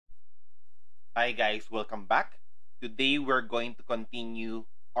Hi guys, welcome back. Today we're going to continue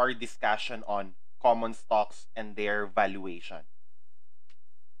our discussion on common stocks and their valuation.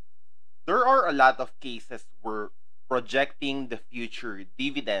 There are a lot of cases where projecting the future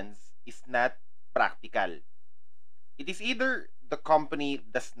dividends is not practical. It is either the company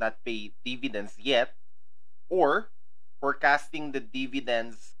does not pay dividends yet, or forecasting the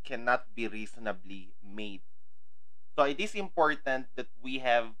dividends cannot be reasonably made. So it is important that we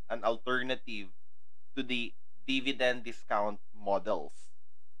have an alternative to the dividend discount models.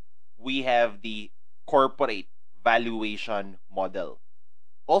 We have the corporate valuation model,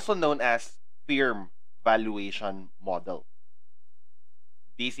 also known as firm valuation model.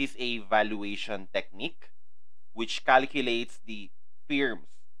 This is a valuation technique which calculates the firm's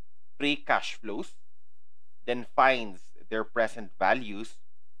free cash flows, then finds their present values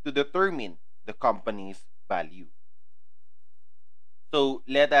to determine the company's value. So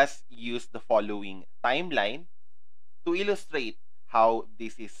let us use the following timeline to illustrate how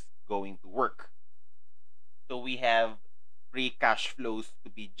this is going to work. So we have free cash flows to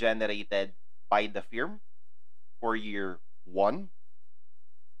be generated by the firm for year 1,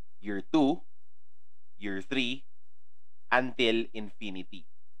 year 2, year 3, until infinity,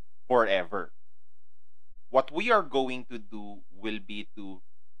 forever. What we are going to do will be to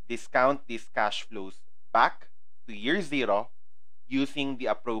discount these cash flows back to year 0 using the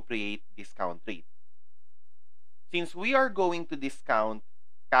appropriate discount rate. Since we are going to discount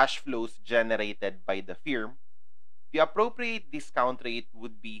cash flows generated by the firm, the appropriate discount rate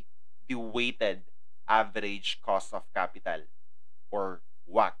would be the weighted average cost of capital, or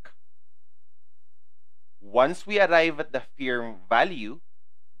WACC. Once we arrive at the firm value,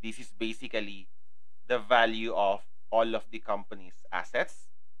 this is basically the value of all of the company's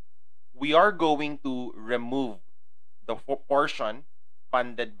assets. We are going to remove the portion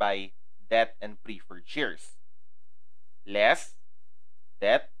funded by debt and preferred shares, less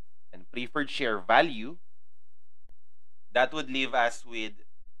debt and preferred share value. That would leave us with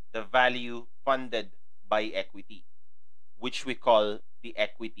the value funded by equity, which we call the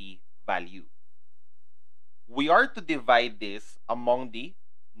equity value. We are to divide this among the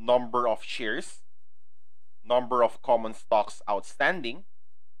number of shares, number of common stocks outstanding.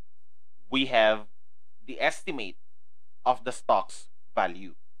 We have the estimate of the stock's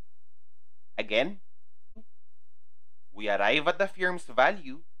value. Again, we arrive at the firm's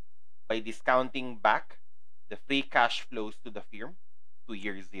value by discounting back the free cash flows to the firm to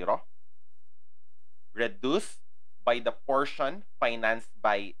year 0, reduced by the portion financed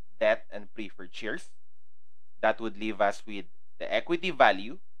by debt and preferred shares. That would leave us with the equity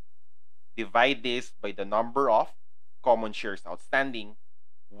value. Divide this by the number of common shares outstanding.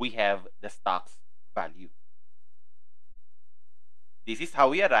 We have the stock's value. This is how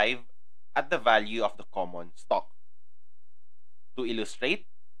we arrive at the value of the common stock. To illustrate,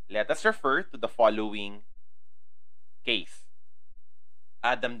 let us refer to the following case.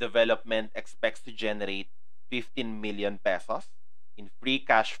 Adam Development expects to generate 15 million pesos in free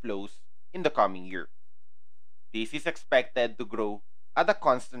cash flows in the coming year. This is expected to grow at a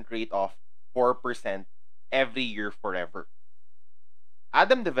constant rate of 4% every year forever.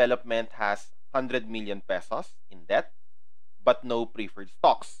 Adam Development has 100 million pesos in debt but no preferred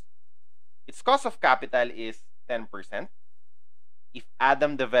stocks. Its cost of capital is 10%. If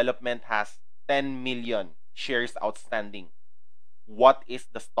Adam Development has 10 million shares outstanding, what is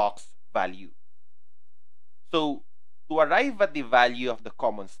the stock's value? So, to arrive at the value of the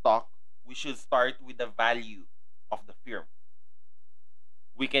common stock, we should start with the value of the firm.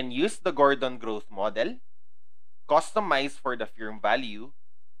 We can use the Gordon growth model, customized for the firm value,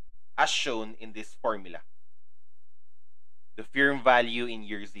 as shown in this formula. The firm value in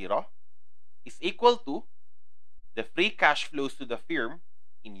year 0 is equal to the free cash flows to the firm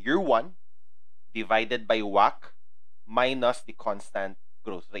in year 1 divided by WACC minus the constant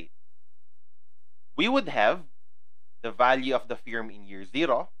growth rate. We would have the value of the firm in year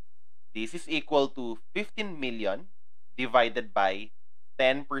 0. This is equal to 15 million divided by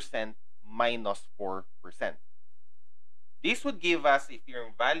 10% minus 4%. This would give us a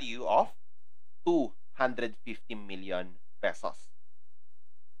firm value of 250 million pesos.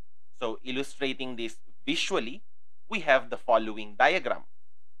 So illustrating this visually, we have the following diagram.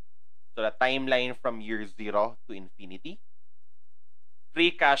 So the timeline from year 0 to infinity.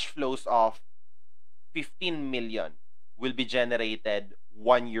 Free cash flows of 15 million will be generated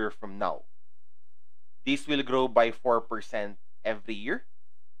 1 year from now. This will grow by 4% every year.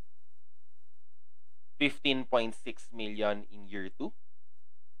 15.6 million in year 2.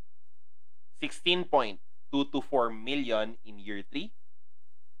 16.224 million in year 3.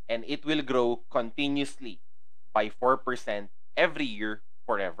 and it will grow continuously by 4% every year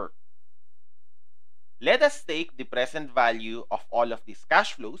forever. Let us take the present value of all of these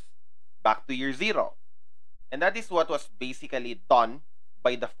cash flows back to year zero. And that is what was basically done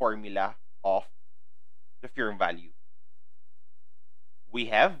by the formula of the firm value.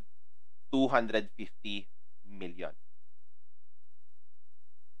 We have 250 million.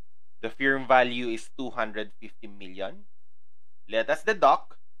 The firm value is 250 million. Let us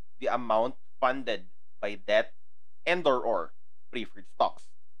deduct the amount funded by debt and or preferred stocks.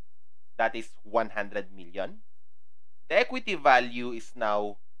 That is 100 million. The equity value is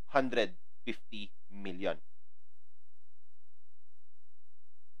now 150 million.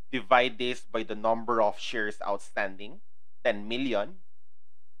 Divide this by the number of shares outstanding, 10 million.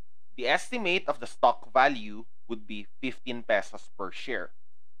 The estimate of the stock value would be 15 pesos per share.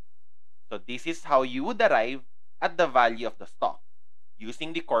 So this is how you would arrive at the value of the stock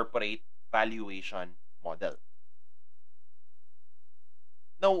using the corporate valuation model.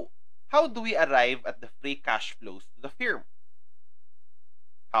 Now, how do we arrive at the free cash flows to the firm?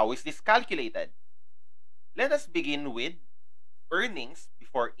 How is this calculated? Let us begin with earnings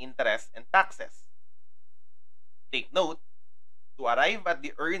before interest and taxes. Take note, to arrive at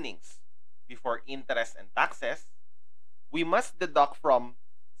the earnings before interest and taxes, we must deduct from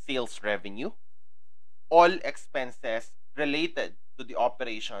sales revenue all expenses related to the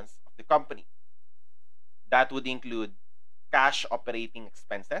operations of the company. That would include cash operating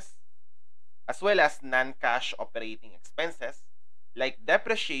expenses, as well as non-cash operating expenses like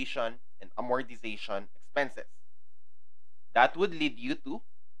depreciation and amortization expenses. That would lead you to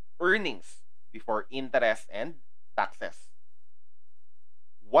earnings before interest and taxes.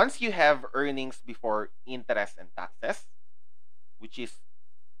 Once you have earnings before interest and taxes, which is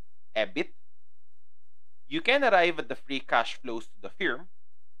EBIT, you can arrive at the free cash flows to the firm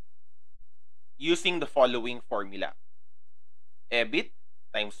using the following formula. EBIT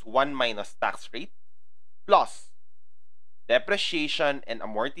times 1 minus tax rate plus depreciation and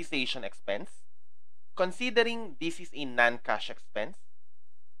amortization expense, considering this is a non-cash expense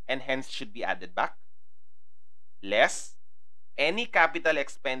and hence should be added back, less any capital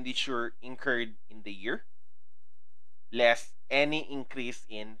expenditure incurred in the year, less any increase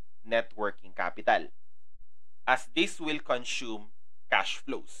in net working capital, as this will consume cash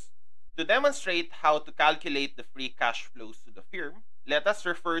flows. To demonstrate how to calculate the free cash flows to the firm, let us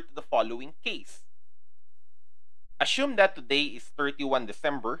refer to the following case. Assume that today is 31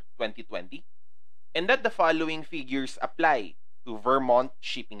 December 2020 and that the following figures apply to Vermont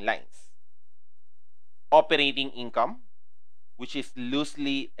Shipping Lines. Operating income, which is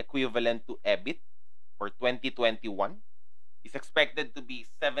loosely equivalent to EBIT for 2021, is expected to be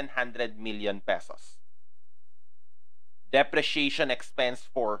 700 million pesos. Depreciation expense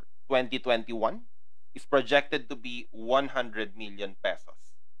for 2021 is projected to be 100 million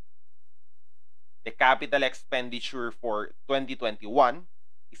pesos. The capital expenditure for 2021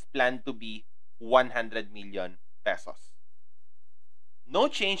 is planned to be 100 million pesos. No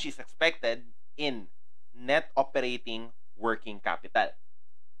change is expected in net operating working capital.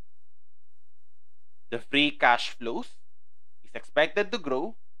 The free cash flows is expected to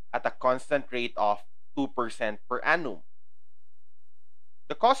grow at a constant rate of 2% per annum.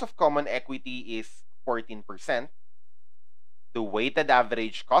 The cost of common equity is 14%. The weighted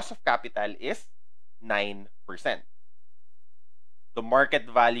average cost of capital is 9%. The market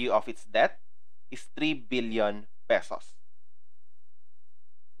value of its debt is 3 billion pesos.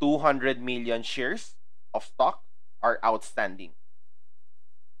 200 million shares of stock are outstanding.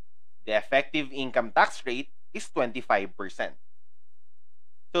 The effective income tax rate is 25%.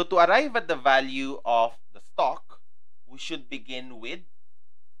 So to arrive at the value of the stock, we should begin with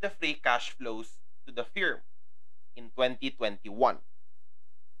the free cash flows to the firm in 2021.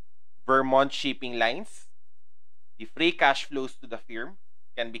 Vermont Shipping Lines, the free cash flows to the firm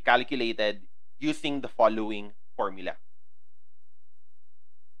can be calculated using the following formula.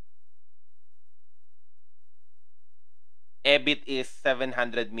 EBIT is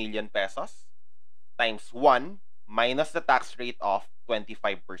 700 million pesos times 1 minus the tax rate of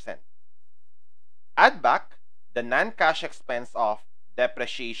 25%. Add back the non-cash expense of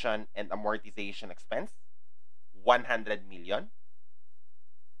depreciation and amortization expense, 100 million.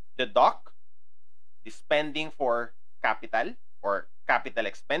 Deduct the spending for capital or capital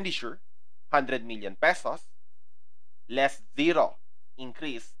expenditure, 100 million pesos, less 0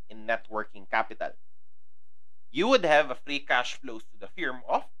 increase in net working capital. You would have a free cash flows to the firm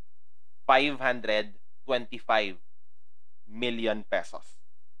of 525 million pesos.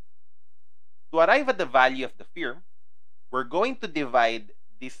 To arrive at the value of the firm, we're going to divide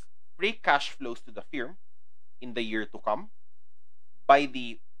these free cash flows to the firm in the year to come by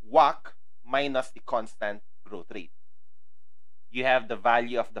the WACC minus the constant growth rate. You have the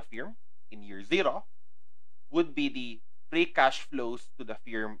value of the firm in year 0 would be the free cash flows to the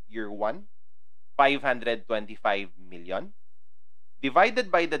firm year 1, 525 million,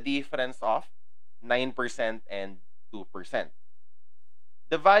 divided by the difference of 9% and 2%.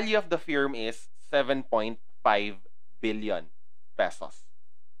 The value of the firm is 7.5 billion pesos.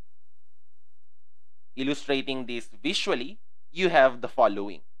 Illustrating this visually, you have the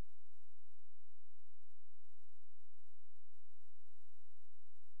following.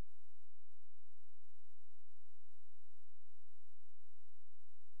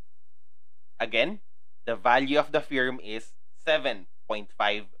 Again, the value of the firm is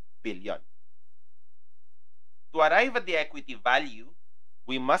 7.5 billion. To arrive at the equity value,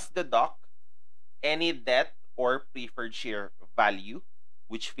 we must deduct any debt or preferred share value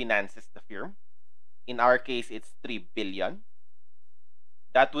which finances the firm. In our case, it's 3 billion.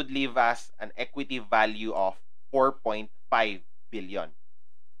 That would leave us an equity value of 4.5 billion.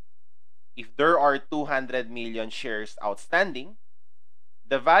 If there are 200 million shares outstanding,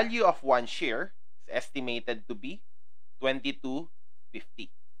 the value of one share is estimated to be 22.50.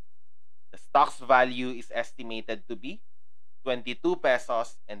 The stock's value is estimated to be 22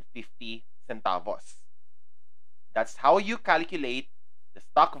 pesos and 50 centavos. That's how you calculate the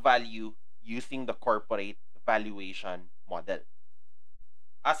stock value using the corporate valuation model.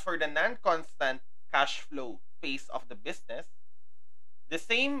 As for the non-constant cash flow phase of the business, the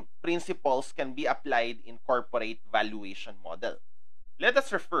same principles can be applied in corporate valuation model. Let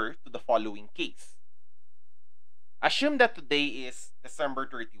us refer to the following case. Assume that today is December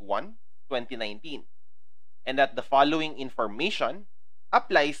 31, 2019, and that the following information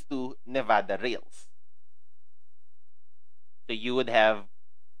applies to Nevada Rails. So you would have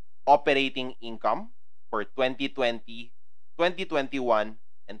operating income for 2020, 2021,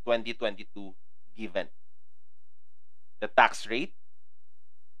 and 2022 given. The tax rate,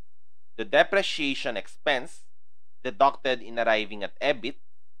 the depreciation expense deducted in arriving at EBIT,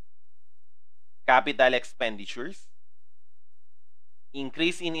 capital expenditures,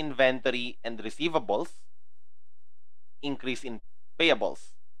 increase in inventory and receivables, increase in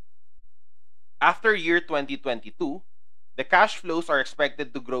payables. After year 2022, the cash flows are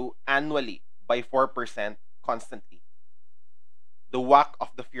expected to grow annually by 4% constantly. The WACC of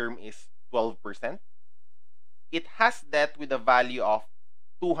the firm is 12%. It has debt with a value of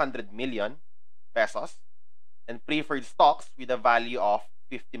 200 million pesos and preferred stocks with a value of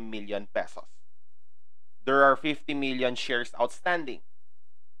 50 million pesos. There are 50 million shares outstanding.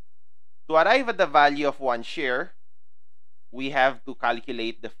 To arrive at the value of one share, we have to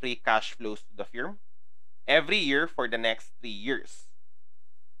calculate the free cash flows to the firm every year for the next 3 years.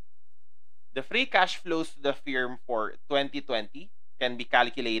 The free cash flows to the firm for 2020 can be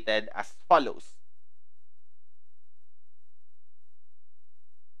calculated as follows.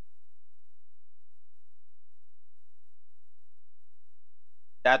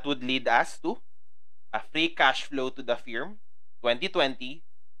 That would lead us to a free cash flow to the firm 2020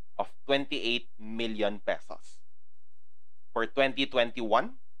 of 28 million pesos. For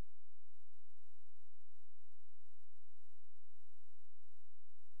 2021,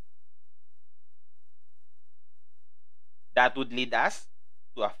 that would lead us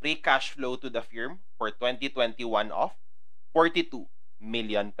to a free cash flow to the firm for 2021 of 42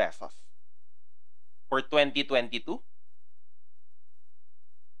 million pesos. For 2022,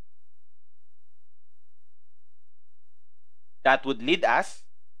 that would lead us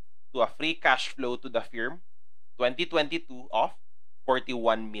to a free cash flow to the firm 2022 of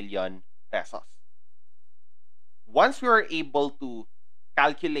 41 million pesos. Once we are able to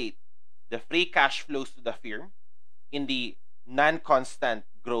calculate the free cash flows to the firm in the non-constant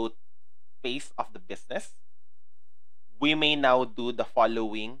growth phase of the business, we may now do the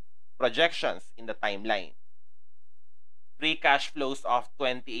following projections in the timeline. Free cash flows of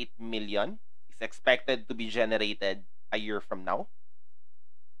 28 million is expected to be generated a year from now.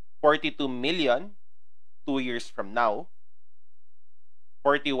 42 million 2 years from now.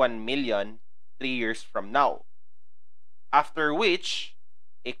 41 million 3 years from now. After which,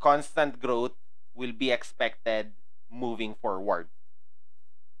 a constant growth will be expected moving forward.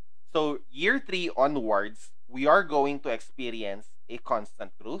 So year 3 onwards, we are going to experience a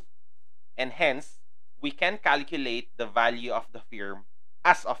constant growth, and hence, we can calculate the value of the firm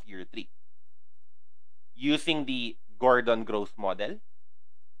as of year 3. Using the Gordon growth model,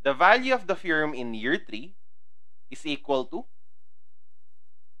 the value of the firm in year 3 is equal to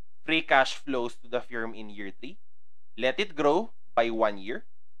free cash flows to the firm in year 3. Let it grow by 1 year.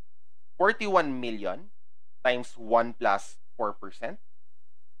 41 million times 1 plus 4%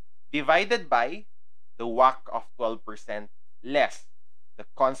 divided by the WACC of 12% less the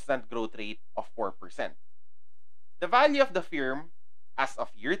constant growth rate of 4%. The value of the firm as of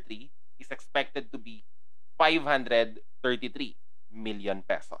year 3 is expected to be 533 million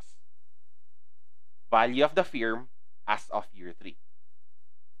pesos. Value of the firm as of year 3.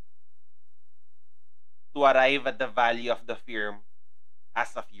 To arrive at the value of the firm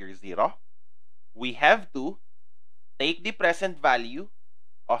as of year 0, we have to take the present value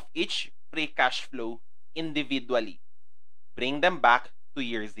of each free cash flow individually, bring them back to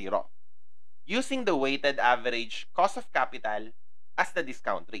year 0, using the weighted average cost of capital as the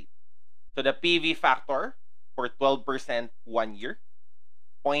discount rate. So the PV factor for 12% 1 year,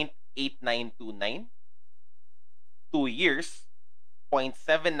 0.8929, 2 years,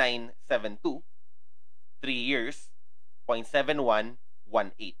 0.7972, 3 years, 0.7118.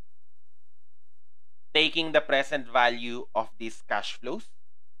 Taking the present value of these cash flows,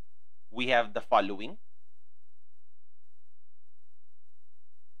 we have the following.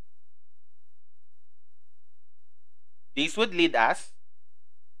 This would lead us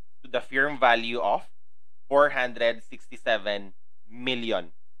to the firm value of 467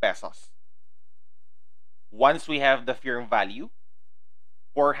 million pesos. Once we have the firm value,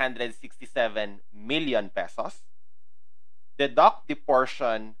 467 million pesos, deduct the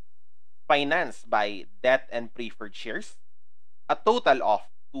portion financed by debt and preferred shares, a total of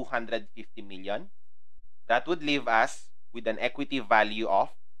 250 million. That would leave us with an equity value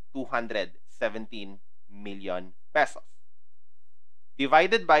of 217 million pesos.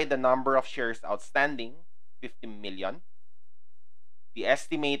 Divided by the number of shares outstanding, 15 million, the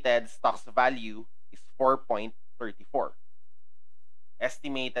estimated stocks value is 4.34.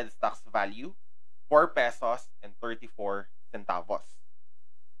 Estimated stocks value, 4 pesos and 34 centavos.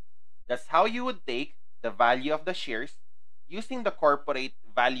 That's how you would take the value of the shares using the corporate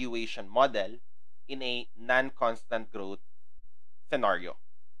valuation model in a non-constant growth scenario.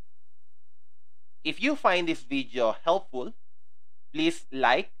 If you find this video helpful, please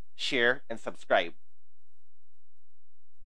like, share, and subscribe.